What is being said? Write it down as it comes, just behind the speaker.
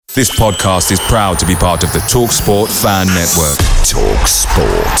This podcast is proud to be part of the TalkSport Fan Network.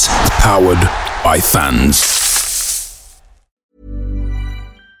 TalkSport. Powered by fans.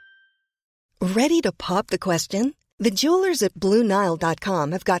 Ready to pop the question? The jewelers at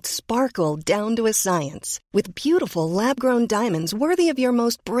BlueNile.com have got sparkle down to a science with beautiful lab-grown diamonds worthy of your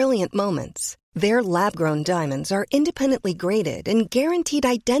most brilliant moments. Their lab-grown diamonds are independently graded and guaranteed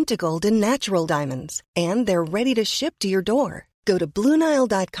identical to natural diamonds. And they're ready to ship to your door. Go to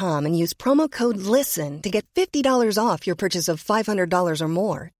BlueNile.com and use promo code LISTEN to get $50 off your purchase of $500 or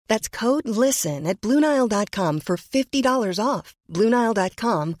more. That's code LISTEN at BlueNile.com for $50 off.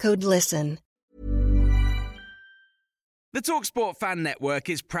 BlueNile.com, code LISTEN. The TalkSport Fan Network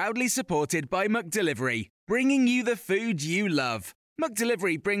is proudly supported by McDelivery, bringing you the food you love.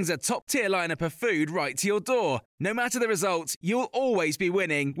 McDelivery brings a top-tier lineup of food right to your door. No matter the result, you'll always be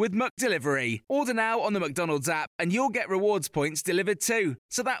winning with McDelivery. Order now on the McDonald's app and you'll get rewards points delivered too.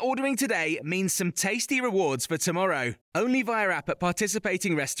 So that ordering today means some tasty rewards for tomorrow. Only via app at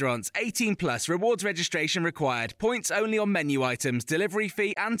participating restaurants. 18 plus. Rewards registration required. Points only on menu items. Delivery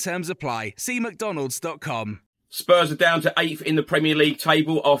fee and terms apply. See mcdonalds.com. Spurs are down to 8th in the Premier League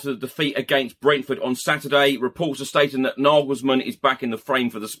table after the defeat against Brentford on Saturday. Reports are stating that Nagelsmann is back in the frame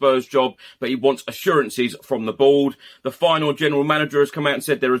for the Spurs job, but he wants assurances from the board. The final general manager has come out and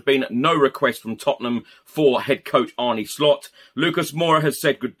said there has been no request from Tottenham for head coach Arne Slot. Lucas Moura has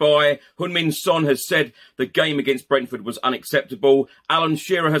said goodbye. Heung-min Son has said the game against Brentford was unacceptable. Alan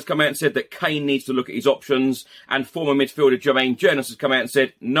Shearer has come out and said that Kane needs to look at his options. And former midfielder Jermaine Jenas has come out and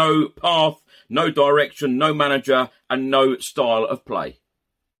said no path, no direction, no manager, and no style of play.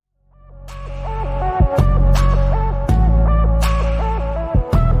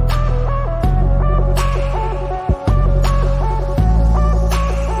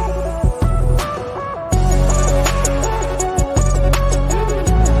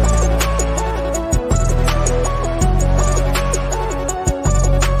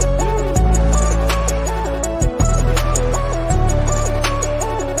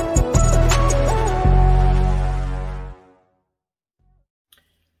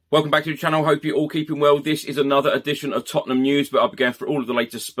 Welcome back to the channel. Hope you're all keeping well. This is another edition of Tottenham News, but I'll be going through all of the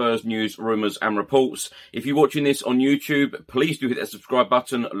latest Spurs news, rumours and reports. If you're watching this on YouTube, please do hit that subscribe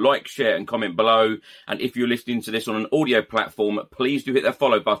button, like, share and comment below. And if you're listening to this on an audio platform, please do hit that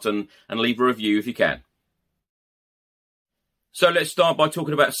follow button and leave a review if you can. So let's start by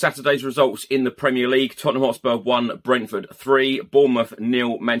talking about Saturday's results in the Premier League. Tottenham Hotspur 1, Brentford 3, Bournemouth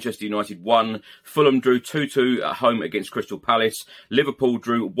 0, Manchester United 1, Fulham drew 2-2 at home against Crystal Palace, Liverpool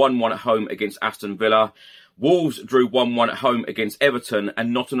drew 1-1 at home against Aston Villa, Wolves drew 1-1 at home against Everton,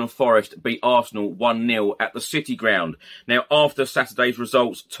 and Nottingham Forest beat Arsenal 1-0 at the City Ground. Now, after Saturday's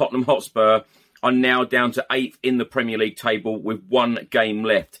results, Tottenham Hotspur are now down to 8th in the Premier League table with one game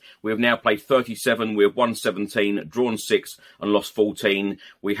left. We have now played 37, we have won 17, drawn 6 and lost 14.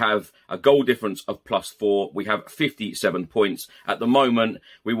 We have a goal difference of +4. We have 57 points. At the moment,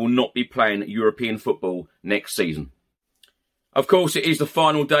 we will not be playing European football next season. Of course, it is the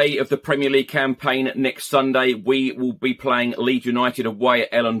final day of the Premier League campaign. Next Sunday, we will be playing Leeds United away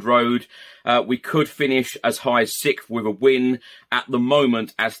at Elland Road. We could finish as high as 6th with a win at the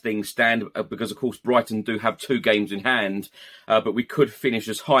moment as things stand, because, of course, Brighton do have 2 games in hand. But we could finish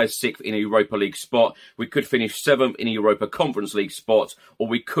as high as 6th in a Europa League spot. We could finish 7th in a Europa Conference League spot. Or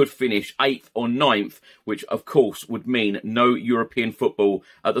we could finish 8th or 9th, which, of course, would mean no European football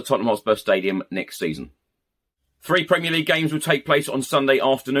at the Tottenham Hotspur Stadium next season. 3 Premier League games will take place on Sunday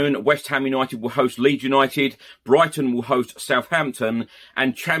afternoon. West Ham United will host Leeds United, Brighton will host Southampton,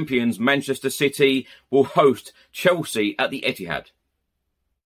 and champions Manchester City will host Chelsea at the Etihad.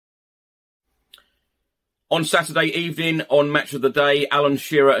 On Saturday evening, on Match of the Day, Alan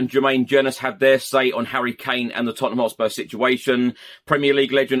Shearer and Jermaine Jenas had their say on Harry Kane and the Tottenham Hotspur situation. Premier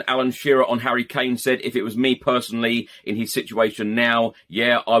League legend Alan Shearer on Harry Kane said, if it was me personally in his situation now,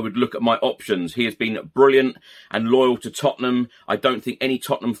 yeah, I would look at my options. He has been brilliant and loyal to Tottenham. I don't think any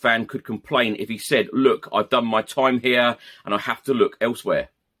Tottenham fan could complain if he said, look, I've done my time here and I have to look elsewhere.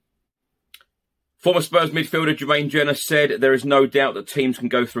 Former Spurs midfielder Jermaine Jenas said there is no doubt that teams can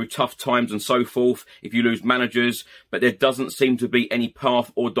go through tough times and so forth if you lose managers, but there doesn't seem to be any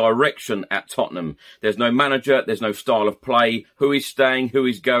path or direction at Tottenham. There's no manager, there's no style of play, who is staying, who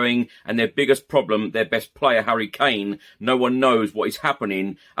is going, and their biggest problem, their best player, Harry Kane, no one knows what is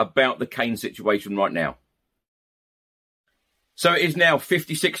happening about the Kane situation right now. So it is now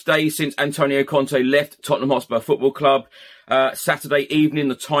 56 days since Antonio Conte left Tottenham Hotspur Football Club. Saturday evening,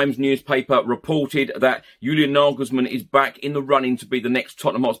 the Times newspaper reported that Julian Nagelsmann is back in the running to be the next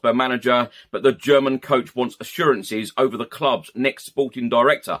Tottenham Hotspur manager, but the German coach wants assurances over the club's next sporting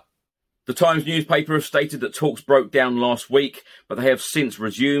director. The Times newspaper has stated that talks broke down last week, but they have since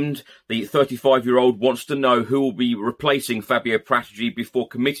resumed. The 35-year-old wants to know who will be replacing Fabio Paratici before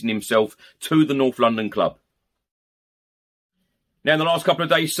committing himself to the North London club. Now, in the last couple of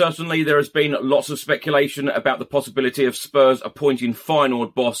days, certainly there has been lots of speculation about the possibility of Spurs appointing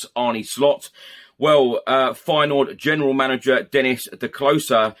Feyenoord boss Arne Slot. Well, Feyenoord general manager Dennis de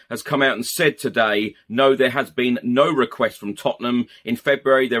Kloese has come out and said today, no, there has been no request from Tottenham. In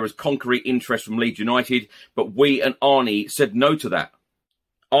February, there was concrete interest from Leeds United, but we and Arne said no to that.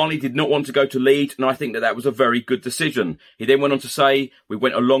 Arne did not want to go to Leeds, and I think that was a very good decision. He then went on to say, we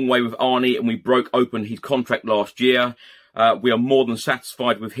went a long way with Arne and we broke open his contract last year. We are more than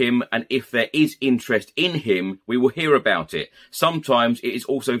satisfied with him, and if there is interest in him, we will hear about it. Sometimes it is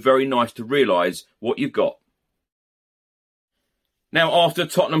also very nice to realise what you've got. Now, after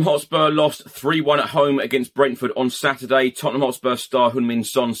Tottenham Hotspur lost 3-1 at home against Brentford on Saturday, Tottenham Hotspur star Heung-min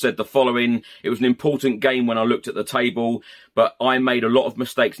Son said the following: it was an important game when I looked at the table, but I made a lot of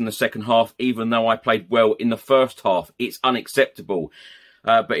mistakes in the second half, even though I played well in the first half. It's unacceptable,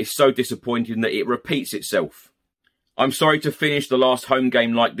 but it's so disappointing that it repeats itself. I'm sorry to finish the last home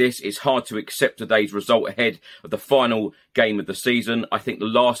game like this. It's hard to accept today's result ahead of the final game of the season. I think the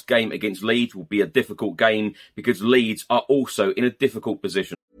last game against Leeds will be a difficult game because Leeds are also in a difficult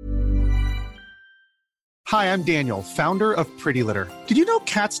position. Hi, I'm Daniel, founder of Pretty Litter. Did you know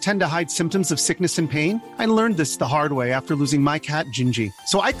cats tend to hide symptoms of sickness and pain? I learned this the hard way after losing my cat, Gingy.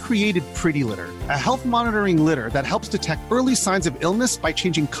 So I created Pretty Litter, a health monitoring litter that helps detect early signs of illness by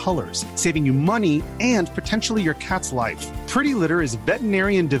changing colors, saving you money and potentially your cat's life. Pretty Litter is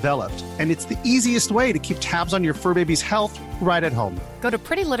veterinarian developed, and it's the easiest way to keep tabs on your fur baby's health right at home. Go to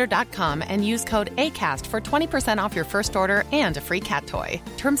prettylitter.com and use code ACAST for 20% off your first order and a free cat toy.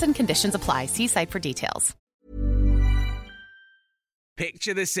 Terms and conditions apply. See site for details.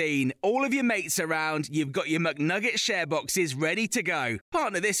 Picture the scene. All of your mates around, you've got your McNugget share boxes ready to go.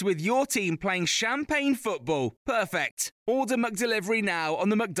 Partner this with your team playing champagne football. Perfect. Order McDelivery now on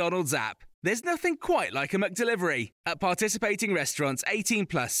the McDonald's app. There's nothing quite like a McDelivery. At participating restaurants, 18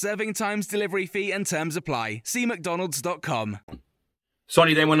 plus, serving times, delivery fee and terms apply. See mcdonalds.com.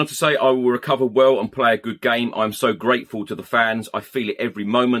 Sonny then went on to say, I will recover well and play a good game. I'm so grateful to the fans. I feel it every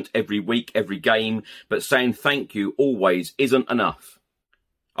moment, every week, every game. But saying thank you always isn't enough.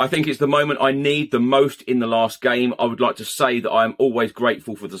 I think it's the moment I need the most in the last game. I would like to say that I am always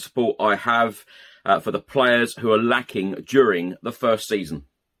grateful for the support I have for the players who are lacking during the first season.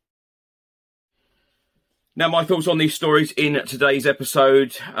 Now, my thoughts on these stories in today's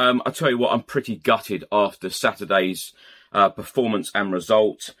episode. I'll tell you what, I'm pretty gutted after Saturday's performance and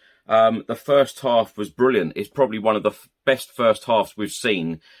result. The first half was brilliant. It's probably one of the best first halves we've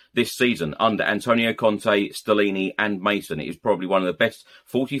seen this season under Antonio Conte, Stellini and Mason. It is probably one of the best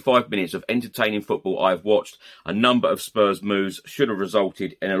 45 minutes of entertaining football I've watched. A number of Spurs moves should have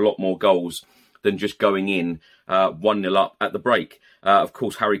resulted in a lot more goals than just going in 1-0 up at the break. Of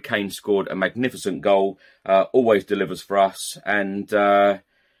course, Harry Kane scored a magnificent goal, always delivers for us. And, I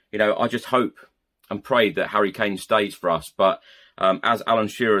just hope and pray that Harry Kane stays for us. But as Alan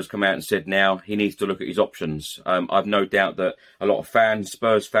Shearer has come out and said now, he needs to look at his options. I've no doubt that a lot of fans,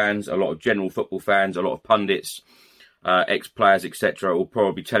 Spurs fans, a lot of general football fans, a lot of pundits, ex-players, etc., will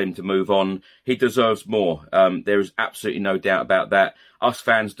probably tell him to move on. He deserves more. There is absolutely no doubt about that. Us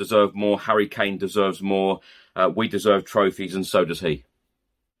fans deserve more. Harry Kane deserves more. We deserve trophies, and so does he.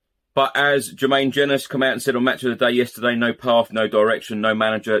 But as Jermaine Jenas come out and said on Match of the Day yesterday, no path, no direction, no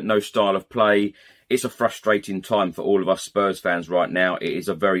manager, no style of play. It's a frustrating time for all of us Spurs fans right now. It is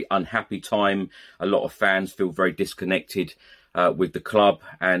a very unhappy time. A lot of fans feel very disconnected with the club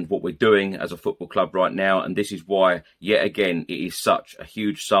and what we're doing as a football club right now. And this is why, yet again, it is such a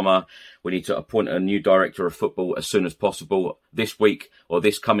huge summer. We need to appoint a new director of football as soon as possible. This week or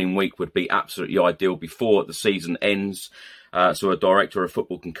this coming week would be absolutely ideal before the season ends. So a director of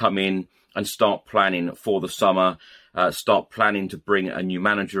football can come in and start planning for the summer, start planning to bring a new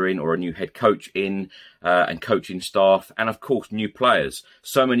manager in or a new head coach in and coaching staff. And, of course, new players.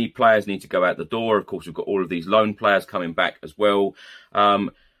 So many players need to go out the door. Of course, we've got all of these loan players coming back as well.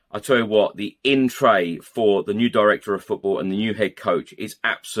 I tell you what, the in-tray for the new director of football and the new head coach is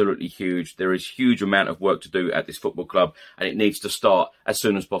absolutely huge. There is a huge amount of work to do at this football club and it needs to start as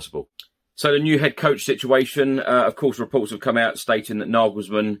soon as possible. So the new head coach situation, of course, reports have come out stating that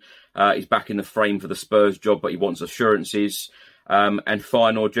Nagelsmann is back in the frame for the Spurs job, but he wants assurances. And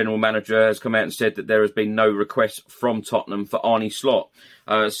Feyenoord general manager has come out and said that there has been no request from Tottenham for Arne Slot.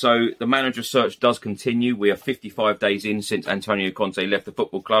 So the manager search does continue. We are 55 days in since Antonio Conte left the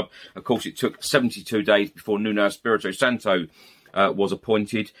football club. Of course, it took 72 days before Nuno Espirito Santo was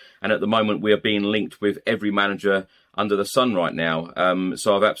appointed. And at the moment, we are being linked with every manager under the sun right now.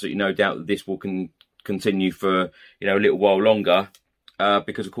 So I've absolutely no doubt that this will continue for a little while longer.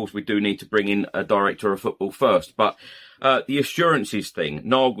 Because, of course, we do need to bring in a director of football first. But the assurances thing,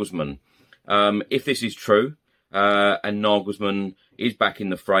 Nagelsmann, if this is true and Nagelsmann is back in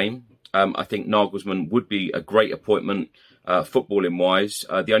the frame, I think Nagelsmann would be a great appointment footballing-wise.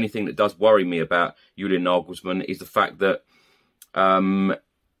 The only thing that does worry me about Julian Nagelsmann is the fact that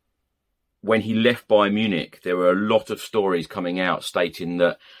when he left Bayern Munich, there were a lot of stories coming out stating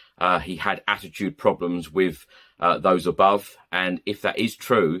that he had attitude problems with those above. And if that is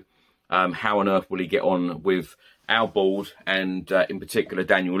true, how on earth will he get on with our board and in particular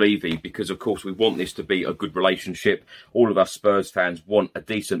Daniel Levy? Because, of course, we want this to be a good relationship. All of us Spurs fans want a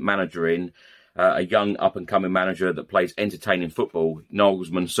decent manager in, a young up-and-coming manager that plays entertaining football.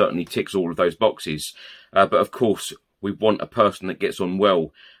 Nagelsmann certainly ticks all of those boxes. But, of course, we want a person that gets on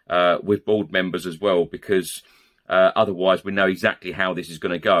well with board members as well, because otherwise we know exactly how this is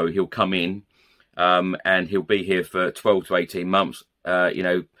going to go. He'll come in and he'll be here for 12 to 18 months.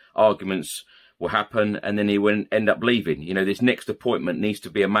 Arguments will happen and then he will end up leaving. This next appointment needs to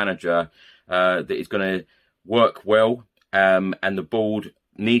be a manager that is going to work well, and the board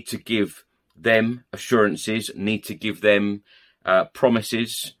need to give them assurances, need to give them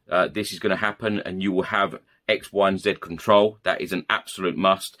promises. This is going to happen and you will have X, Y, and Z control. That is an absolute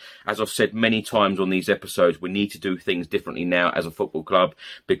must. As I've said many times on these episodes, we need to do things differently now as a football club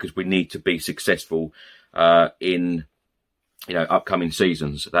because we need to be successful in upcoming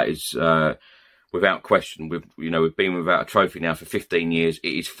seasons. That is without question. We've been without a trophy now for 15 years.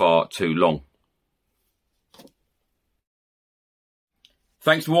 It is far too long.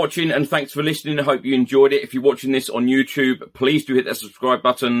 Thanks for watching and thanks for listening. I hope you enjoyed it. If you're watching this on YouTube, please do hit that subscribe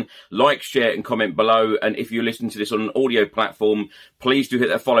button, like, share and comment below. And if you're listening to this on an audio platform, please do hit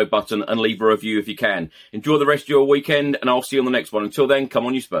that follow button and leave a review if you can. Enjoy the rest of your weekend and I'll see you on the next one. Until then, come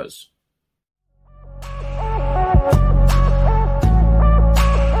on you Spurs.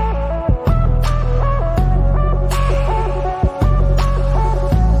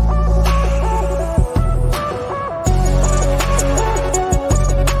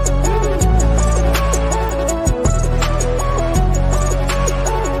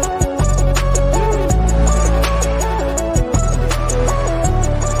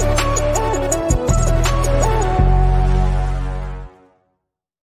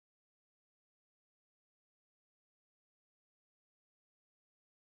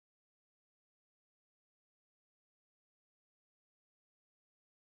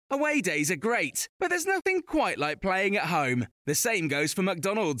 Away days are great, but there's nothing quite like playing at home. The same goes for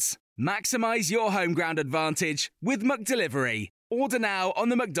McDonald's. Maximise your home ground advantage with McDelivery. Order now on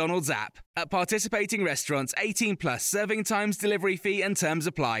the McDonald's app. At participating restaurants, 18 plus serving times, delivery fee and terms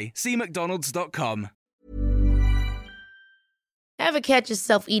apply. See mcdonalds.com. Ever catch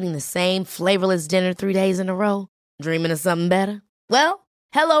yourself eating the same flavorless dinner 3 days in a row? Dreaming of something better? Well,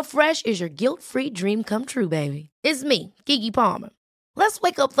 HelloFresh is your guilt-free dream come true, baby. It's me, Keke Palmer. Let's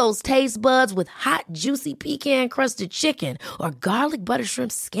wake up those taste buds with hot, juicy pecan-crusted chicken or garlic butter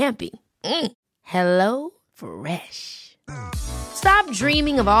shrimp scampi. Hello Fresh. Stop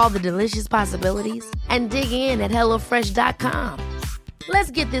dreaming of all the delicious possibilities and dig in at HelloFresh.com. Let's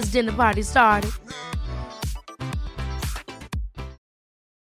get this dinner party started.